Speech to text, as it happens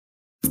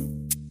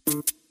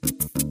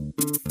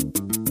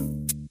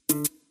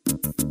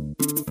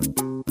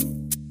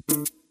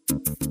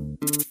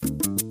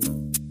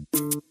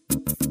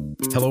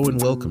Hello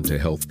and welcome to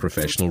Health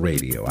Professional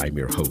Radio. I'm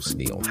your host,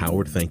 Neil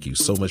Howard. Thank you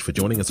so much for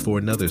joining us for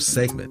another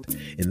segment.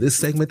 In this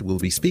segment, we'll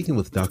be speaking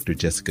with Dr.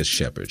 Jessica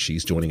Shepard.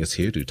 She's joining us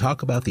here to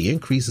talk about the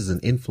increases in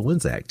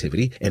influenza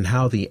activity and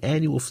how the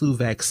annual flu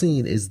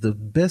vaccine is the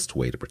best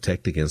way to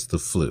protect against the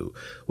flu.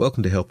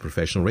 Welcome to Health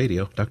Professional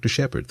Radio. Dr.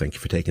 Shepard, thank you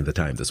for taking the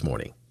time this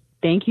morning.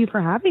 Thank you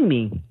for having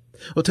me.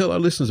 Well, tell our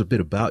listeners a bit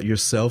about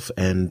yourself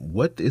and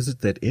what is it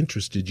that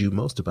interested you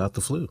most about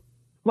the flu?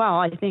 Well,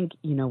 I think,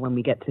 when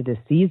we get to this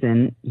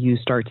season, you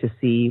start to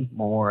see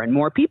more and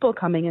more people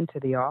coming into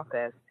the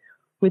office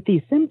with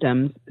these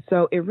symptoms.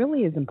 So it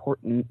really is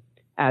important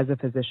as a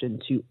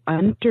physician to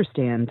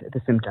understand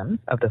the symptoms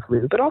of the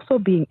flu, but also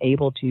being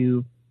able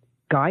to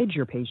guide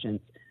your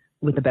patients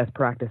with the best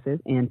practices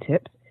and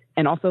tips,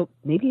 and also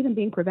maybe even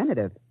being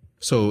preventative.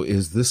 So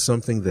is this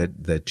something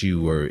that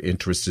you were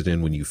interested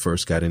in when you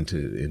first got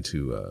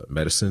into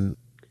medicine?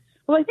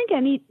 Well, I think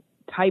any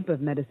type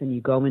of medicine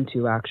you go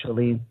into,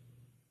 actually,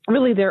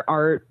 really, there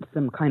are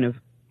some kind of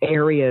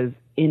areas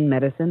in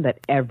medicine that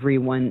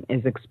everyone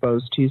is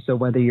exposed to. So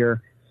whether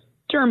you're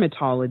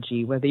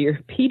dermatology, whether you're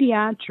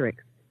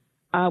pediatrics,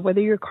 whether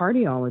you're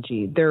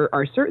cardiology, there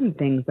are certain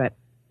things that,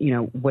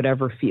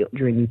 whatever field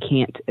you're in, you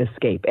can't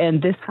escape.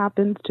 And this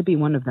happens to be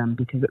one of them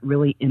because it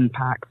really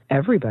impacts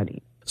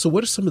everybody. So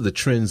what are some of the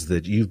trends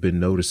that you've been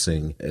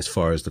noticing as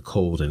far as the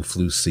cold and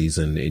flu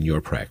season in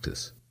your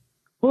practice?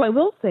 Well, I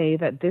will say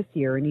that this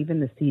year, and even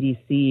the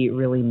CDC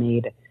really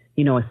made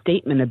a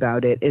statement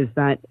about it, is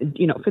that,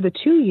 for the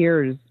 2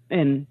 years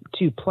and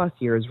 2+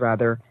 years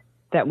rather,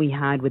 that we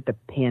had with the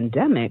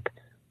pandemic,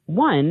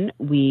 one,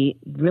 we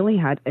really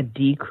had a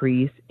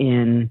decrease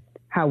in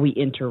how we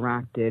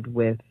interacted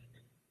with,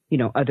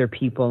 other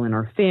people in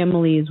our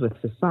families, with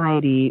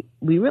society.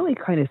 We really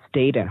kind of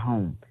stayed at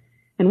home.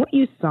 And what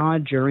you saw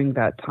during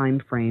that time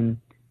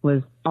frame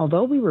was,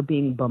 although we were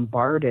being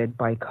bombarded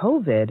by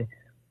COVID,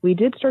 we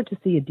did start to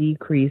see a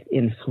decrease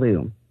in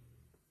flu.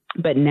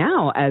 But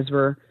now, as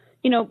we're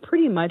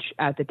pretty much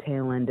at the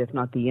tail end, if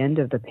not the end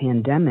of the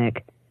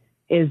pandemic,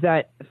 is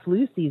that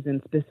flu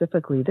season,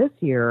 specifically this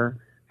year,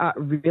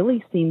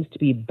 really seems to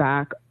be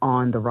back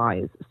on the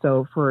rise.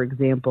 So, for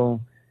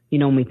example,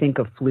 when we think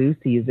of flu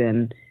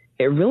season,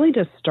 it really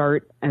does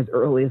start as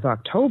early as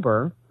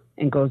October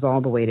and goes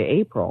all the way to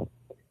April.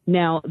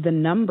 Now, the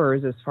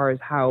numbers as far as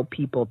how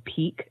people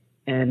peak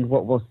and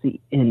what we'll see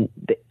in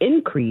the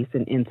increase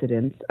in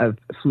incidence of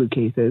flu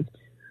cases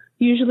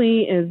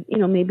usually is,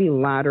 maybe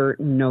latter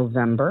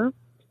November.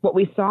 What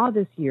we saw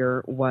this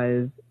year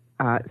was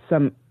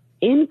some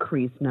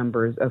increased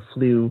numbers of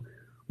flu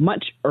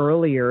much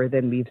earlier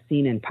than we've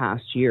seen in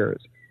past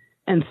years.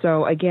 And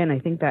so, again, I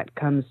think that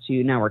comes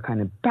to now we're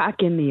kind of back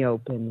in the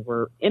open.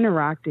 We're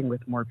interacting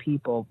with more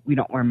people. We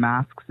don't wear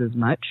masks as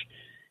much.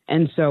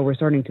 And so we're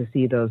starting to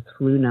see those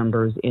flu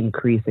numbers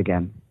increase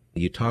again.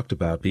 You talked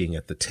about being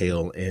at the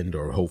tail end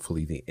or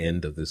hopefully the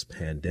end of this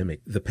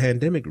pandemic. The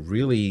pandemic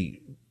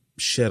really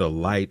shed a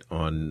light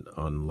on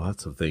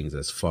lots of things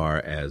as far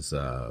as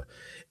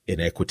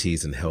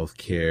inequities in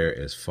healthcare,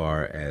 as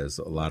far as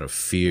a lot of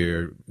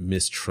fear,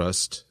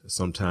 mistrust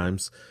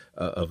sometimes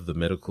of the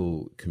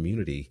medical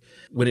community.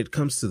 When it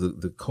comes to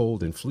the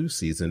cold and flu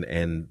season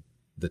and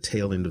the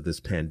tail end of this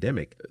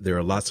pandemic, there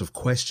are lots of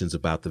questions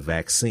about the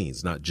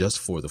vaccines, not just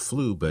for the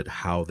flu, but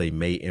how they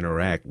may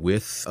interact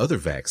with other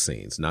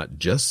vaccines, not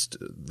just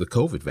the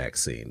COVID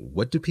vaccine.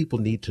 What do people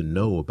need to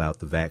know about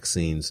the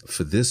vaccines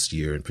for this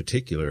year in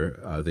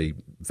particular? Are they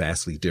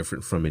vastly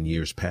different from in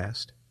years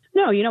past?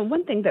 No,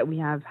 one thing that we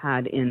have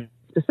had in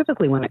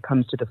specifically when it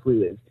comes to the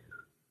flu is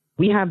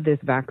we have this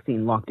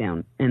vaccine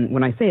lockdown. And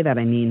when I say that,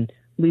 I mean,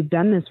 we've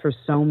done this for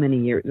so many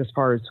years as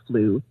far as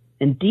flu,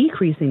 and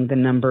decreasing the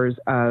numbers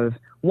of,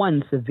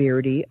 one,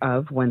 severity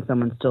of when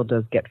someone still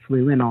does get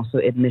flu, and also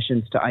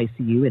admissions to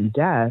ICU and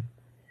death.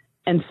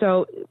 And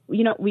so,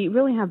 we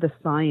really have the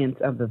science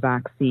of the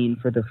vaccine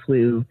for the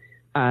flu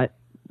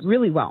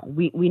really well.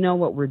 We know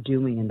what we're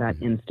doing in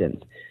that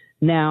instance.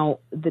 Now,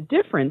 the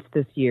difference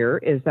this year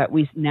is that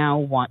we now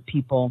want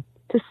people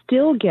to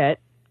still get,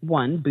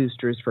 one,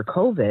 boosters for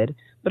COVID,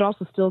 but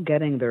also still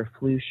getting their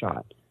flu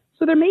shot.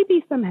 So there may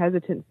be some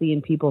hesitancy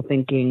in people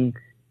thinking,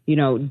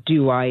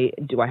 do I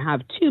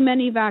have too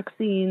many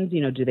vaccines?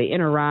 Do they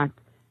interact?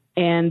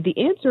 And the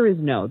answer is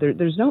no.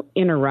 There's no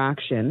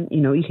interaction.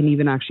 You can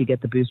even actually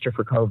get the booster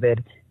for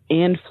COVID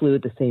and flu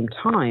at the same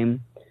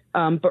time.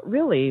 But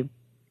really,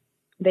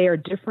 they are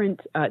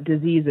different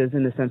diseases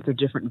in the sense they're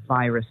different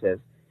viruses.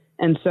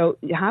 And so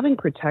having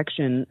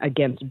protection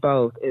against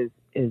both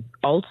is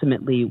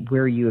ultimately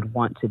where you would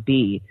want to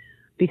be,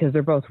 because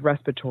they're both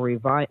respiratory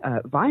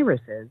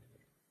viruses.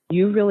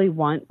 You really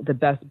want the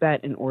best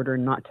bet in order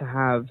not to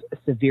have a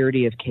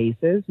severity of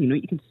cases.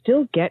 You can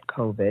still get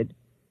COVID.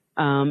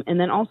 And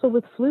then also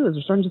with flu, as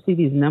we're starting to see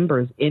these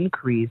numbers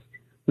increase,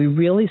 we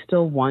really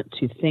still want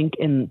to think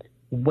in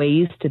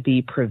ways to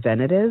be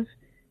preventative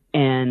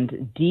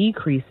and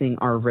decreasing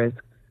our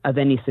risk of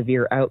any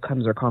severe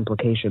outcomes or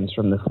complications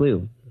from the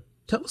flu.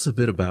 Tell us a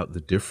bit about the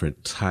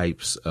different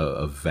types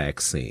of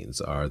vaccines.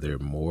 Are there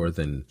more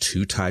than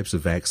 2 types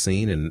of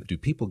vaccine? And do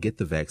people get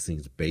the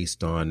vaccines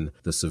based on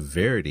the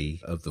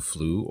severity of the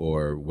flu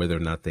or whether or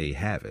not they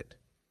have it?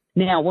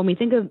 Now, when we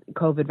think of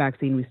COVID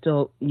vaccine, we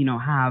still,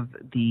 have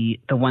the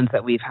ones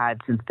that we've had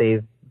since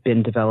they've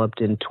been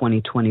developed in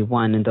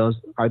 2021, and those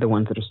are the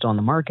ones that are still on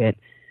the market.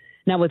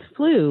 Now, with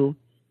flu,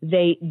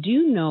 they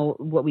do know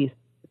what we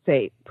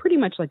say pretty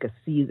much like a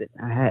season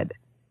ahead.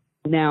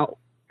 Now,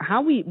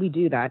 how we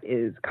do that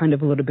is kind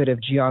of a little bit of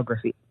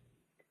geography.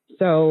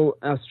 So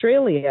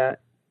Australia,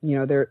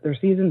 their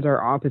seasons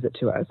are opposite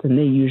to us, and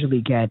they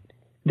usually get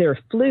their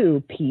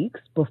flu peaks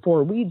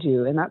before we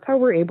do. And that's how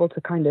we're able to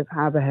kind of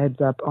have a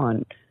heads up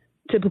on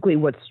typically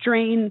what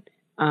strain,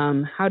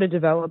 how to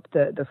develop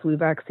the flu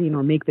vaccine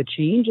or make the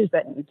changes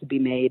that need to be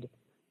made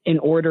in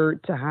order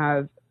to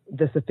have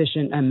the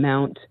sufficient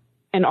amount,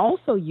 and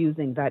also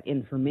using that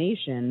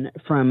information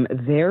from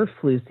their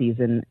flu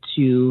season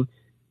to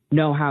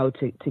know how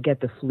to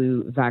get the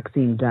flu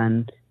vaccine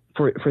done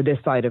for this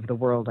side of the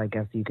world, I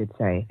guess you could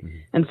say. Mm-hmm.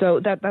 And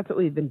so that's what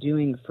we've been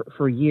doing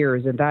for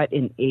years, and that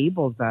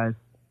enables us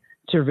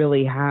to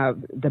really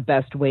have the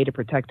best way to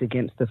protect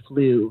against the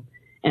flu.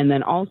 And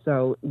then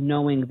also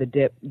knowing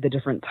the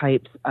different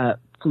types of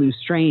flu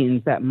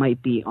strains that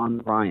might be on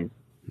the rise.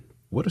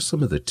 What are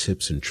some of the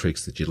tips and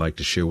tricks that you'd like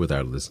to share with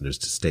our listeners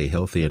to stay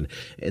healthy?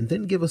 And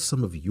then give us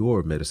some of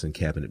your medicine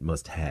cabinet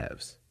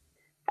must-haves.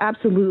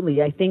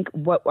 Absolutely. I think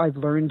what I've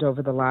learned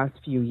over the last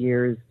few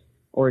years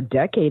or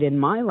decade in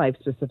my life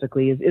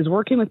specifically is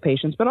working with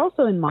patients, but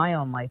also in my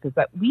own life, is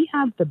that we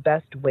have the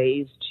best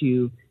ways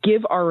to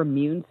give our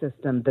immune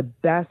system the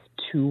best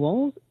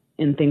tools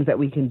and things that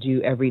we can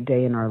do every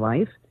day in our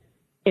life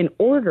in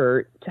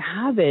order to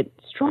have it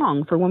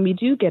strong for when we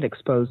do get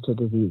exposed to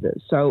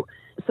diseases. So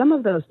some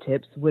of those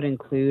tips would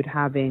include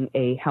having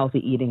a healthy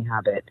eating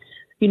habit.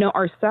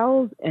 Our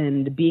cells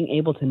and being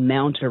able to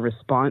mount a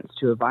response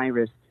to a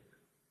virus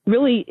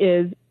really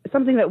is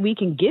something that we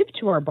can give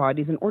to our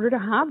bodies in order to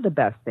have the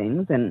best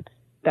things. And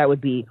that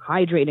would be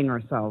hydrating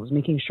ourselves,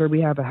 making sure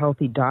we have a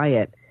healthy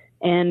diet,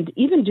 and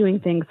even doing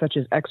things such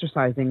as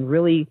exercising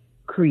really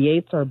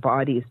creates our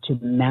bodies to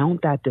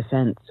mount that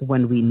defense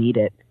when we need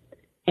it.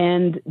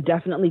 And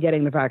definitely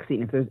getting the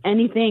vaccine. If there's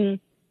anything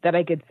that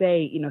I could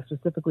say,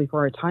 specifically for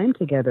our time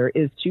together,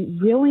 is to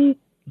really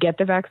get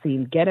the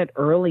vaccine, get it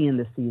early in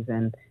the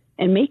season,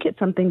 and make it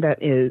something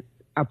that is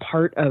a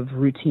part of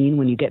routine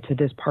when you get to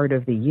this part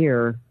of the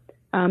year,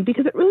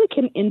 because it really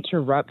can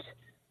interrupt,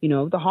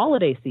 the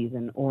holiday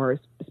season, or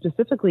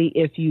specifically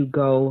if you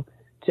go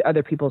to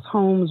other people's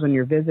homes when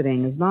you're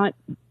visiting, is not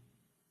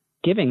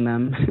giving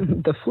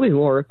them the flu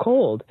or a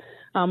cold,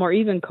 or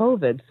even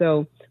COVID.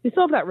 So we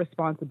still have that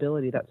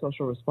responsibility, that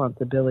social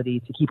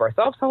responsibility to keep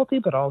ourselves healthy,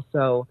 but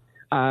also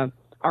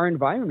our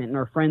environment and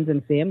our friends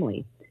and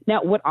family.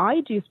 Now, what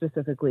I do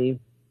specifically,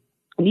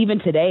 and even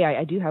today,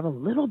 I do have a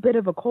little bit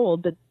of a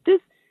cold, but this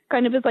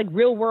kind of is like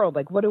real world.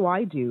 Like, what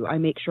do? I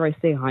make sure I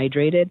stay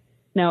hydrated.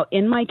 Now,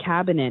 in my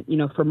cabinet,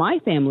 for my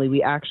family,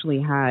 we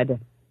actually had,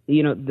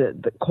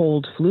 the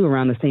cold flu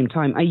around the same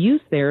time. I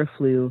use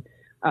Theraflu,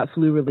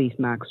 Flu Relief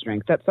Max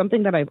Strength. That's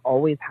something that I've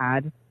always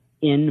had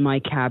in my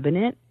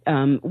cabinet.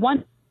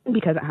 One,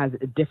 because it has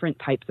different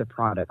types of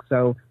products.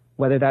 So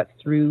whether that's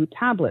through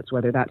tablets,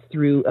 whether that's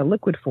through a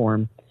liquid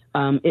form,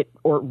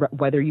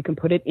 whether you can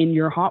put it in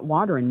your hot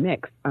water and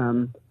mix.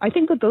 I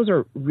think that those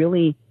are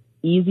really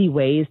easy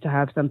ways to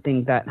have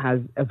something that has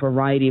a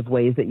variety of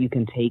ways that you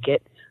can take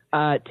it.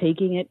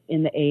 Taking it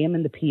in the AM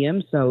and the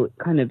PM, so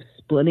kind of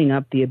splitting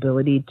up the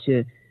ability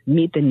to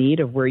meet the need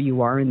of where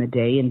you are in the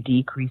day and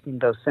decreasing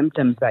those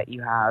symptoms that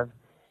you have.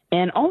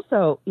 And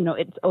also,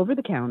 it's over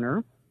the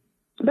counter,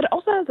 but it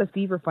also has a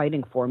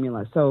fever-fighting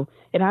formula. So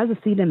it has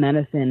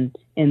acetaminophen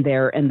in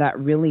there, and that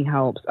really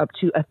helps up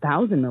to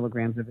 1,000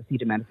 milligrams of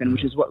acetaminophen,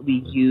 which is what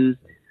we use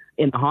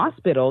in the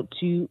hospital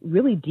to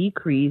really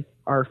decrease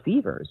our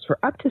fevers for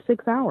up to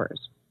 6 hours.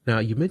 Now,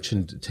 you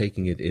mentioned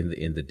taking it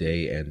in the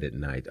day and at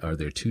night. Are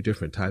there 2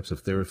 different types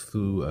of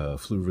Theraflu,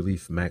 Flu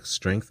Relief Max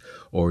Strength,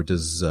 or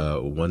does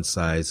one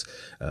size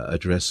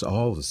address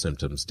all the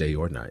symptoms, day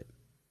or night?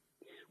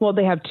 Well,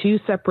 they have 2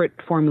 separate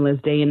formulas,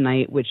 day and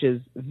night, which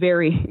is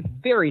very,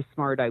 very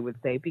smart, I would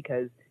say,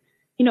 because,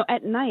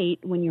 at night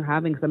when you're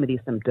having some of these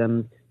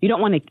symptoms, you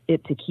don't want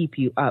it to keep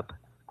you up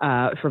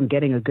from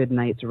getting a good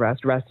night's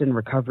rest. Rest and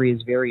recovery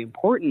is very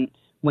important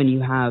when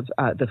you have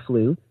the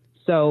flu.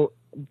 So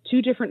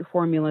 2 different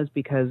formulas,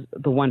 because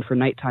the one for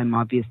nighttime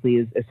obviously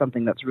is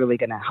something that's really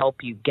going to help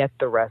you get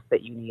the rest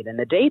that you need in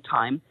the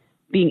daytime,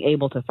 being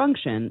able to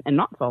function and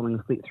not falling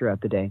asleep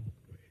throughout the day.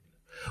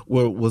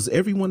 Well, was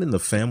everyone in the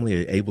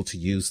family able to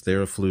use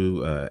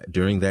Theraflu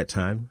during that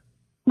time?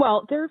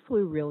 Well,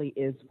 Theraflu really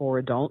is for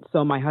adults.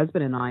 So my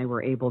husband and I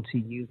were able to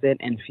use it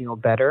and feel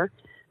better.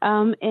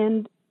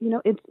 And,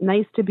 it's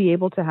nice to be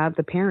able to have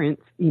the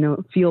parents,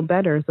 feel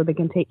better so they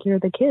can take care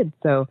of the kids.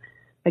 So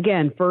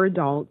again, for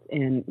adults,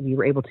 and we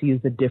were able to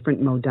use the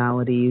different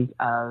modalities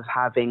of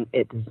having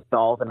it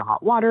dissolve in the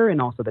hot water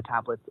and also the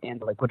tablets and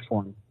the liquid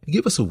form.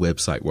 Give us a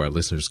website where our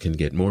listeners can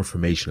get more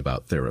information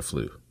about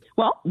Theraflu.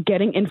 Well,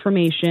 getting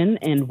information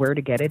and where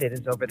to get it, it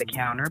is over the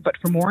counter. But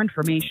for more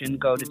information,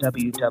 go to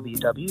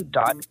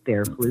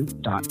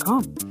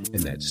www.theraflu.com.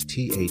 And that's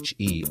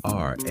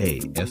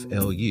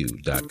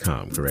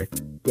THERAFLU.com,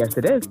 correct? Yes,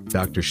 it is.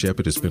 Dr.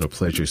 Shepherd, it's been a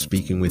pleasure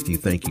speaking with you.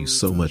 Thank you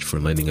so much for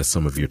lending us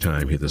some of your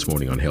time here this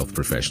morning on Health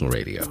Professional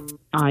Radio.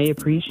 I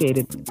appreciate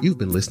it. You've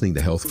been listening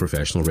to Health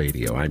Professional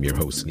Radio. I'm your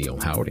host, Neil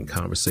Howard, in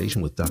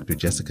conversation with Dr.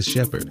 Jessica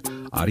Shepherd.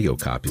 Audio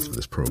copies of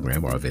this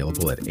program are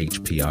available at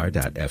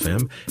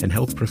hpr.fm and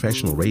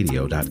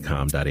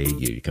healthprofessionalradio.com.au.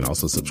 You can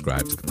also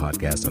subscribe to the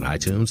podcast on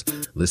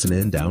iTunes, listen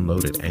in,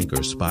 download at Anchor,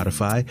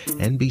 Spotify,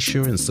 and be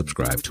sure and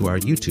subscribe to our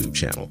YouTube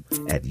channel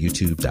at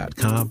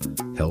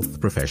youtube.com,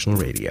 Health Professional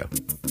Radio.